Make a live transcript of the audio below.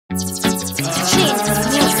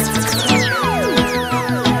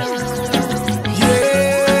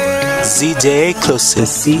DJ Close, the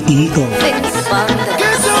CEO.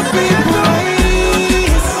 Get up in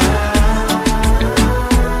place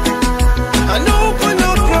and open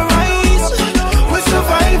up your eyes. We're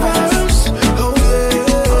survivors, oh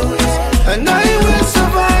yes. And I will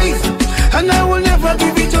survive, and I will never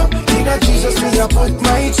give it up. In Jesus me I put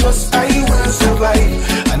my trust, I will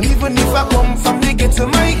survive. And even if I come from the ghetto,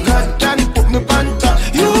 my God can put me on top.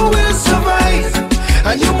 You will survive,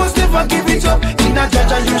 and you must never give it up. In a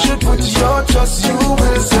Jaja you should put your trust. You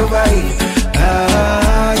will survive.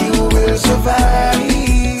 Ah, you will survive.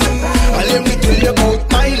 And let me tell you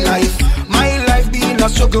about my life. My life being a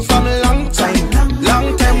struggle from a long time.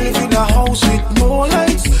 Long time living in a house with no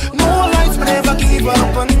lights. No lights, but never give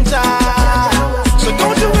up on time. So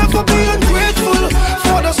don't you ever be ungrateful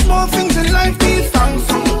for the small things in life. Be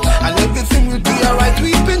thankful, and everything will be alright.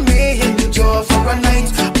 We've been made to joy for a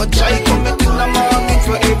night, but joy coming in the morning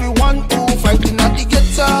for everyone who fighting at the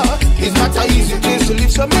ghetto. It's not an easy place to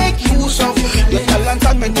live, so make use of your talent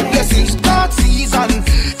and many blessings. God season,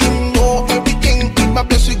 you know everything. Keep my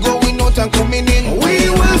blessing going out and coming in. We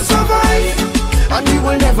will survive, and we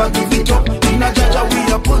will never give it up. In a Jaja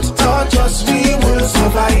we are put our trust. We will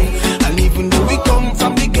survive, and even though we come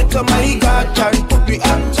from the ghetto, my God can put me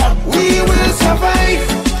on top. We will survive,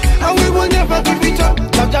 and we will never give it up.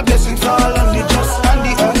 Jaja blessings fall on the just and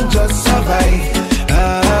the unjust survive.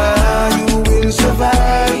 Ah, you will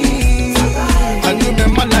survive. And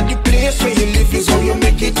remember that the place where you live is how you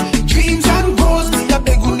make it. Dreams and goals, me a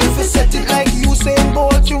beg you never set it. Like you say,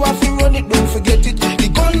 but you have to run it, don't forget it. The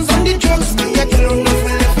guns and the drugs, me a tell you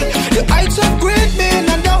never left it. The heights of great men,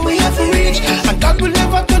 and that we have to reach. And God will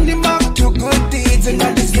never turn the mark to good deeds. And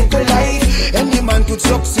that is little life, any man could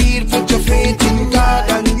succeed. Put your faith in God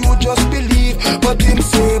and you just believe. But him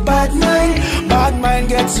say bad mind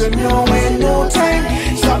gets you nowhere, no time.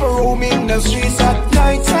 Stop roaming the streets at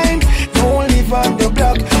night time. Don't live on the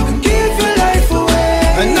block, give your life away.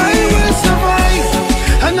 And I will survive,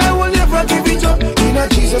 and I will never give it up. In a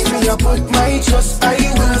Jesus me I put my trust, I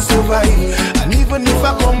will survive. And even if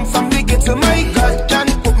I come from the ghetto, my God can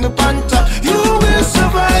put me on top. You will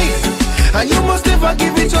survive, and you must never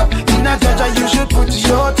give it up. In a Jaja you should put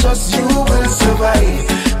your trust. You will survive.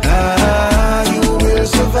 Ah, you will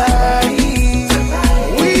survive.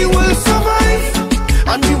 We will survive,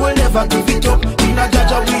 and we will never give it up. In a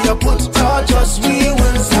Jaja we are put our trust. We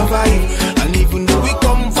will survive, and even though we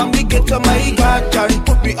come from the ghetto, my God can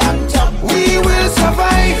put me on top. We will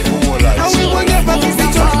survive, and we will never give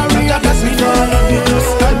it up. Jaja bless me all on the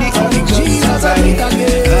trust and the unjust survive.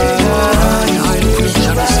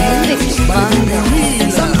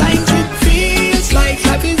 Sometimes it feels like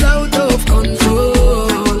life is out of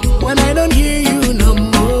control when I don't hear you no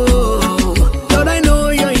more. Lord, I know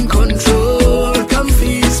you're in control. Come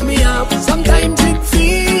fix me up. Sometimes it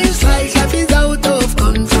feels like life is out of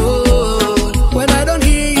control when I don't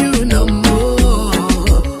hear you no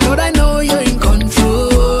more. Lord, I know you're in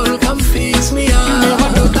control. Come fix me up. You never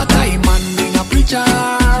know that I'm man being a preacher,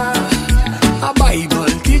 a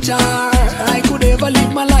Bible teacher. I could ever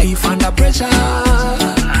live my life under pressure.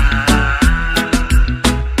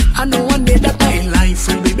 I know one day that my life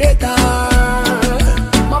will be better.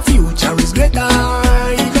 My future is greater,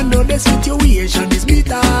 even though the situation is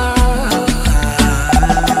bitter.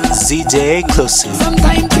 DJ Close.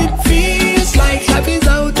 Sometimes it feels like life is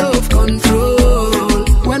out of control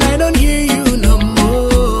when I don't hear you no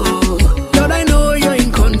more. Lord, I know you're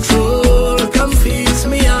in control. Come fix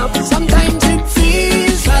me up. Sometimes it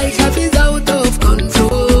feels like life is out of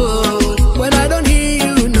control when I don't hear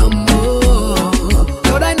you no more.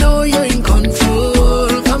 Lord, I know you're in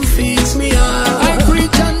control. Come fix me up. I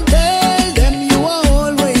preach and tell them you are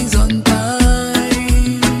always on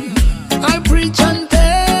time. I preach and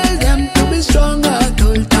tell them to be strong at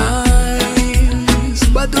all times.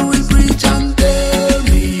 But who will preach and tell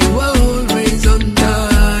me you are always on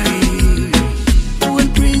time? Who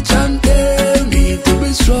will preach and tell me to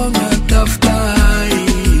be strong at tough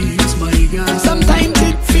times, my God? Sometimes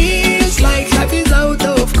it feels like life is out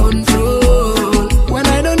of control when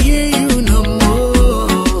I don't hear you no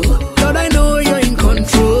more. Lord, I know you're in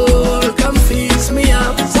control. Come fix me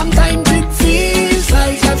up. Sometimes it feels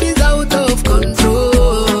like life is out of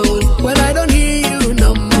control when I don't hear you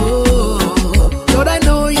no more. Lord, I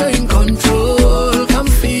know you're in control. Come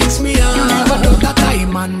fix me up. You never know that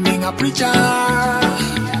I'm man being a preacher,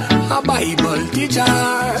 a Bible teacher.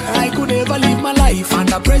 I could ever live my life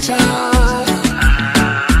under pressure.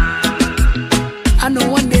 I know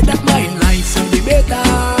one day that my life will be better.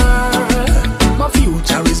 My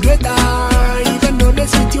future is greater, even though the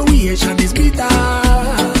situation is bitter.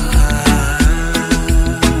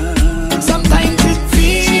 Sometimes it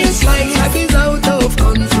feels like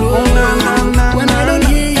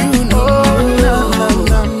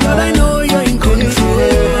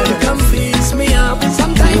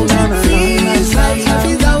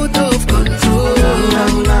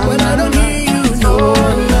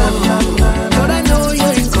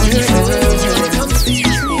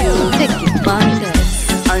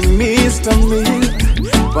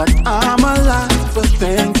but I'm alive. But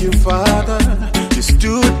thank you, Father. You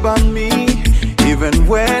stood by me even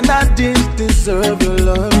when I didn't deserve your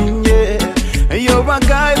loving, yeah. And you're a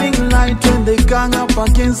guiding light when they gang up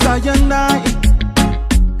against I and I.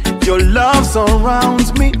 Your love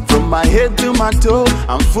surrounds me from my head to my toe.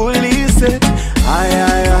 I'm fully set. I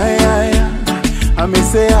may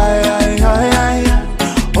say I.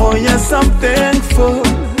 Oh yes, I'm thankful.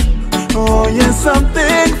 Oh yes, I'm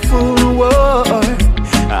thankful. Whoa.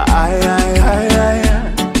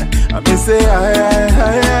 I may say I.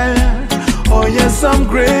 Oh yes, I'm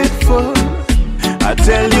grateful. I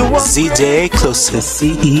tell you what. CJ Closer, the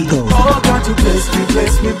CEO. Oh God, you bless me,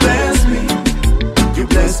 bless me, bless me. You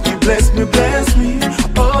bless me, bless me, bless me.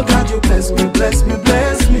 Oh God, you bless me, bless me,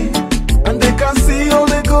 bless me. And they can see all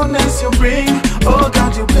the goodness you bring. Oh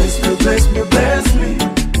God, you bless me, bless me, bless me.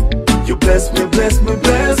 You bless me, bless me,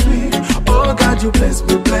 bless me. Oh God, you bless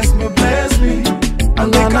me, bless me, bless me.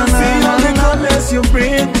 And they can see all the goodness you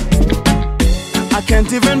bring. I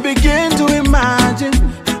can't even begin to imagine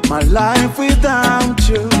my life without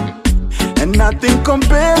you. And nothing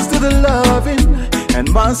compares to the loving and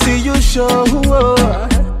mercy you show.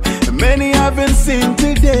 Many haven't seen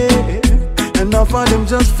today, enough of them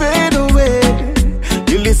just fade away.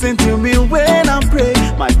 You listen to me when I pray.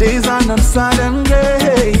 My days are not sad and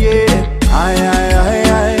gray, yeah.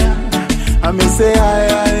 I may say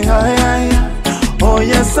I. Oh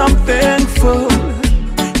yes, I'm thankful.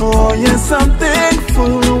 Oh yes, I'm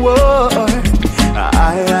thankful. Whoa.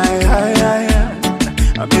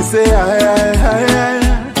 I may say I.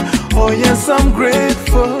 Oh yes, I'm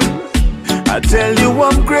grateful. I tell you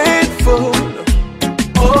I'm grateful.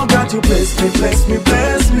 Oh God, you bless me, bless me,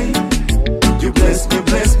 bless me. You bless me,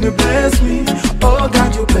 bless me, bless me. Oh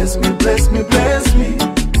God, you bless me, bless me, bless me.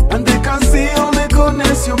 And they can see all the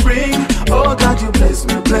goodness you bring. Oh God, you bless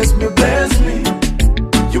me, bless me, bless me.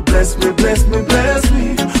 You bless me, bless me, bless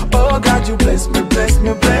me. Oh God, you bless me, bless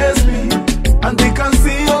me, bless me. And they can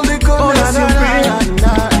see all the goodness you bring.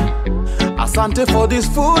 Asante for this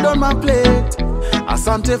food on my plate.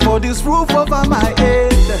 Asante for this roof over my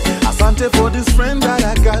head. Asante for this friend that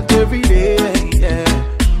I got every day, yeah.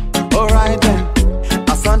 Alright then.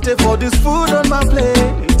 Asante for this food on my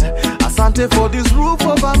plate. Asante for this roof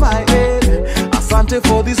over my head. Asante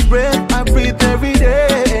for this breath I breathe every day.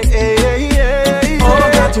 Oh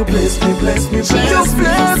God, you bless me, bless me, bless me. You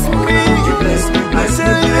bless me. You bless me, bless me,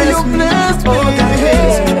 bless me. You bless me. Oh God, you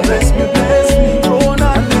bless me, bless me, bless me. Oh,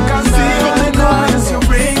 now you can see all the goodness you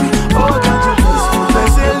bring. Oh God, you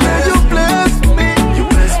bless me, bless me. You bless me. You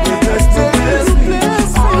bless me, bless me, bless me.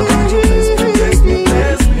 Oh God, you bless me, bless me,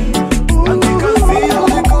 bless me. And you can see all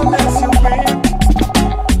the goodness you bring.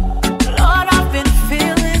 Lord, I've been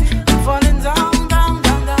feeling, falling down.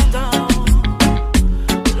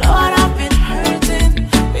 Lord, I've been hurting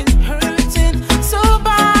so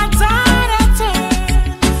bad.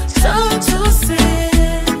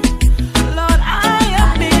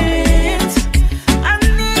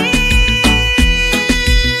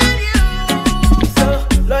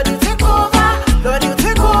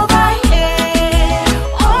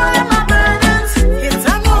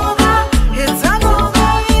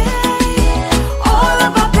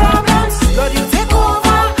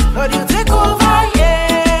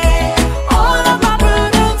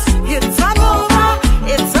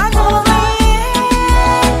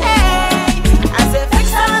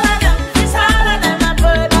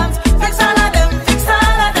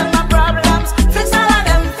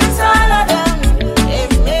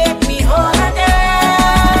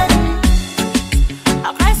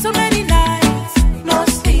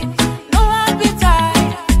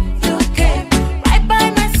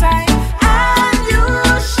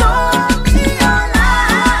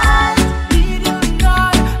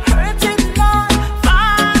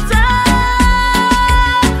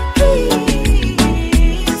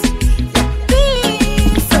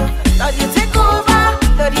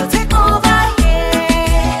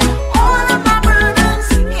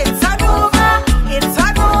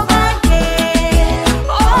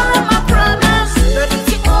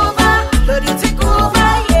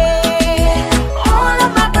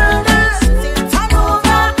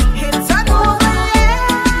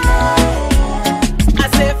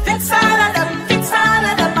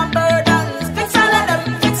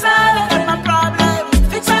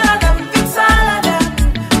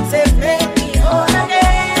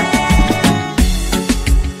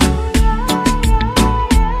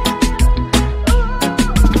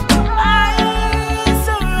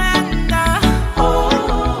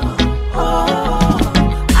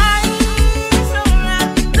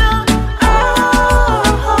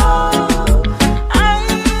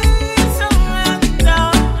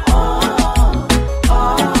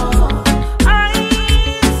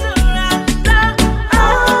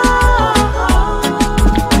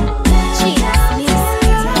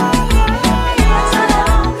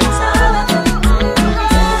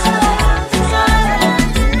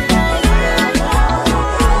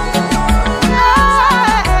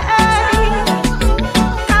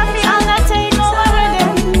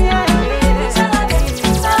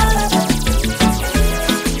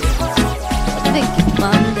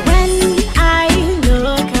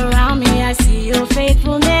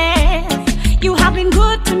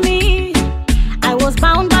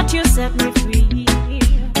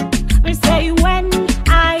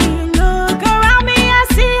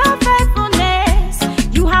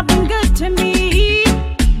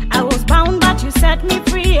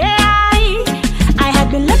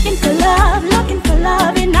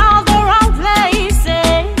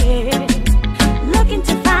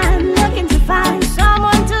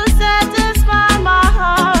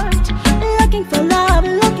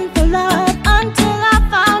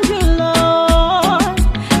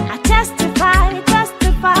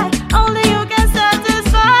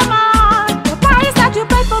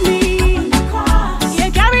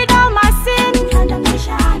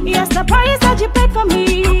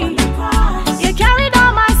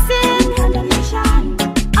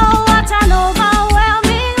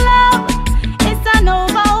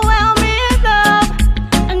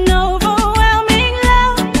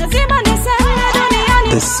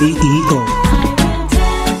 CEO.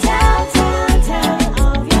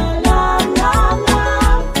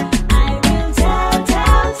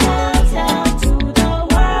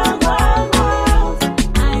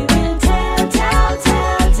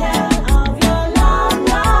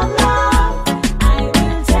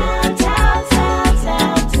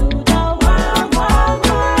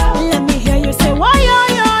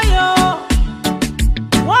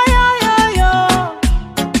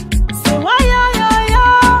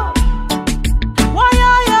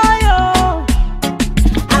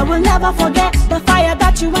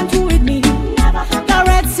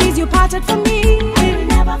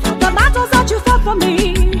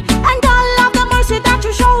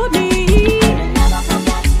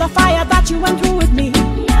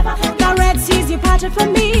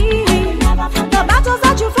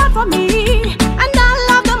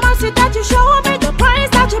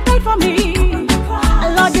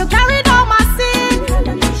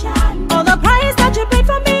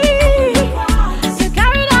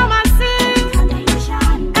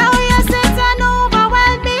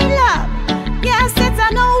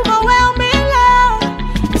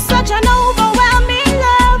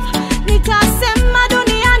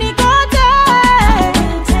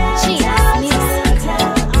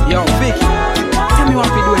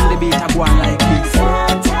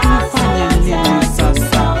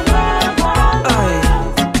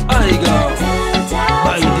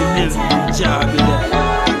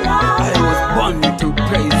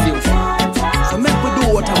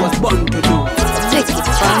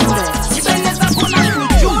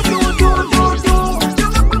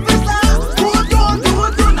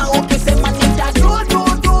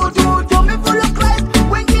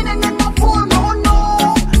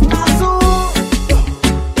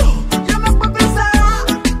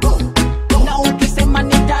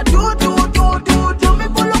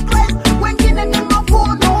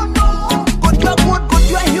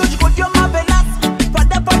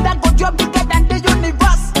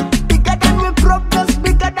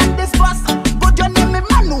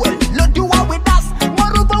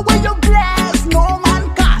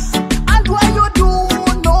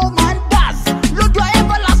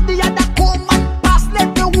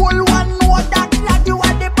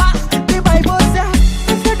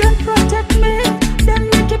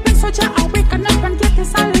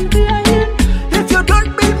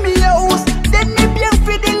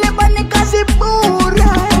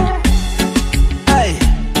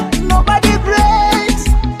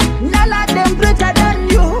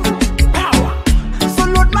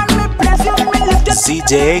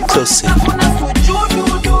 CJ Close.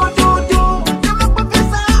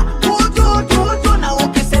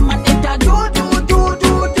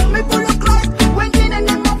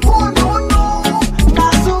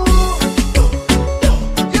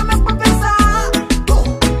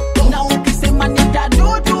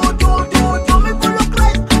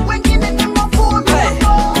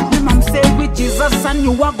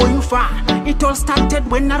 It all started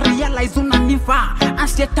when I realized unanifa and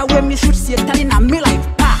straight away me should see it in a me life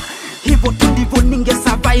pa. He go to the voting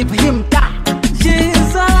survive him ta.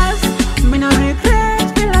 Jesus, me no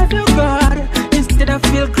regret the life you got. Instead I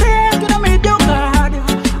feel great when I made you God.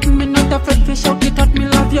 Me not afraid to shout it out me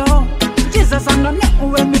love you. Jesus I know never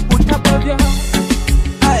when me put above you.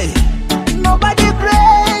 Hey, nobody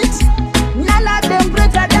great, none of them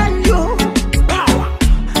greater than you. Power,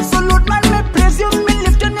 so Lord man me praise you, me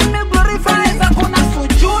lift your name, me glorify.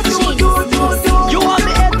 You are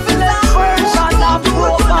the excellent version of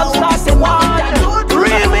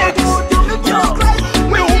remix. Yo,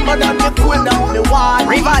 me woman and me queen down the wall.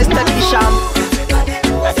 Revised edition.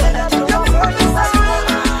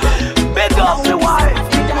 Big up the wife,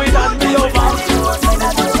 queen and the over.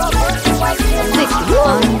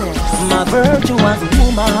 My virtuous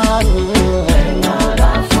woman,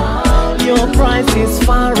 your price is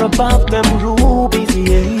far above them rubies,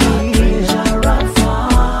 yeah.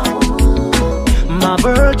 My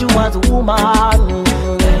virtuous woman,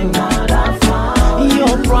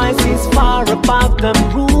 your price is far above them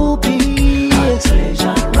rubies.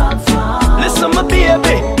 Listen, my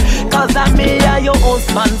baby, cause I'm here, your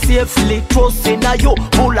husband safely trusting in you,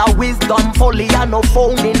 full of wisdom, fully and no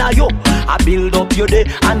phone in you. I build up your day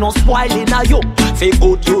and no spoiling you. Say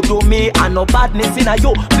good you do me and no badness in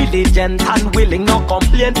you. Diligent and willing, no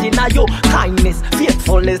complaint in you. Kindness,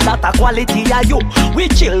 faithfulness, that a quality of you. We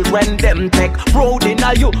children them take proud in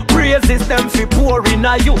you. Praises them fi pour in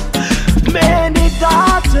you. Many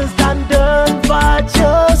daughters done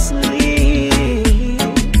virtuously,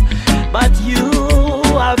 but you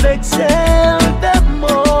have excelled them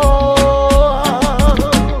more.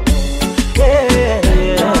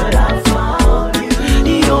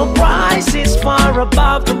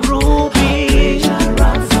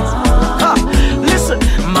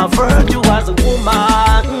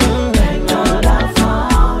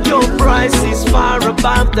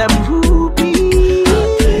 above them rubies.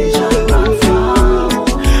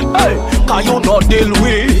 Hey, can you not deal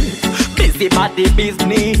with busybody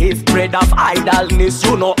business? Bread of idleness,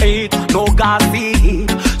 you no eat, no gossip.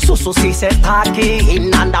 So see say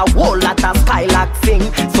talking and a whole lot of skylark sing.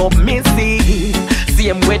 So missy,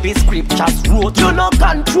 same way the scriptures wrote. You no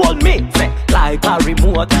control me, say, like a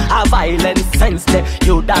remote. A violent sense there,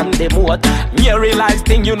 you done the moat. Near realize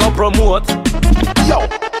thing you no promote. Yo,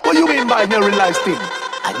 what you mean by near realize thing?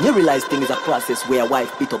 A near realize thing is a process where a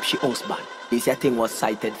wife beat up she husband. This thing was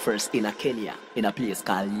cited first in a Kenya, in a place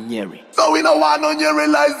called Nyeri. So we don't want no near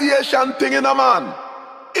realization thing in a man.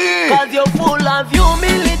 Cause you're full of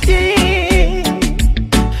humility,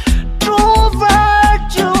 true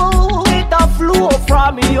virtue, it a flow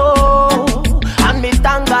from you. And me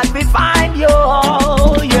thank God we find you.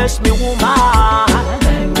 Yes, me woman.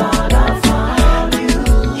 Thank God I found you.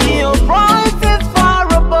 Your price is far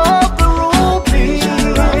above the rupees.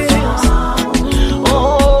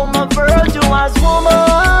 Oh, my virtuous woman.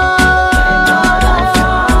 Thank God I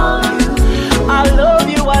found you. I love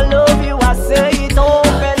you, I love you, I say it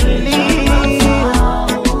openly.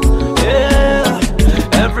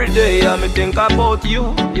 Yeah, every day I me think about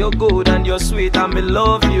you. You're good and you're sweet and me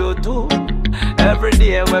love you too. Every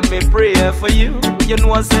day when me pray for you, you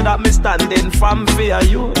know I say that me standing from fear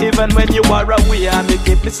you. Even when you are away, I me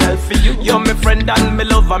keep myself for you. You're my friend and me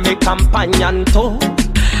lover, me companion too.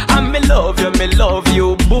 And me love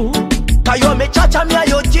you boo. Cause you're me church and me are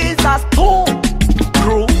you Jesus too.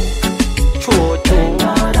 True, true, true.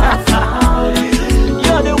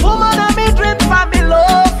 You're the woman of me dreams and me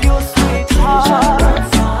love you sweetheart.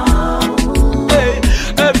 Hey,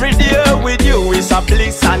 every day with you is a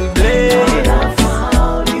bliss and bliss.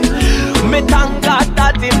 Me thank God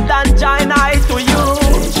that him done join eyes to you.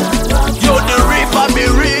 You're the reef and me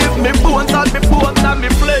reef, me bones and me bones and me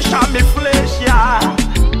flesh, yeah.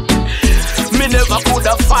 Me never could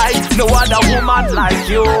have fight no other woman like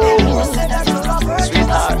you.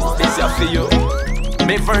 Sweetheart, this is for you.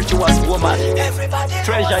 Me virtuous woman,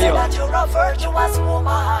 treasure you.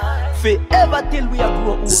 Forever till we are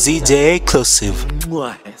grown. ZJ Exclusive.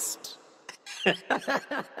 Mwah.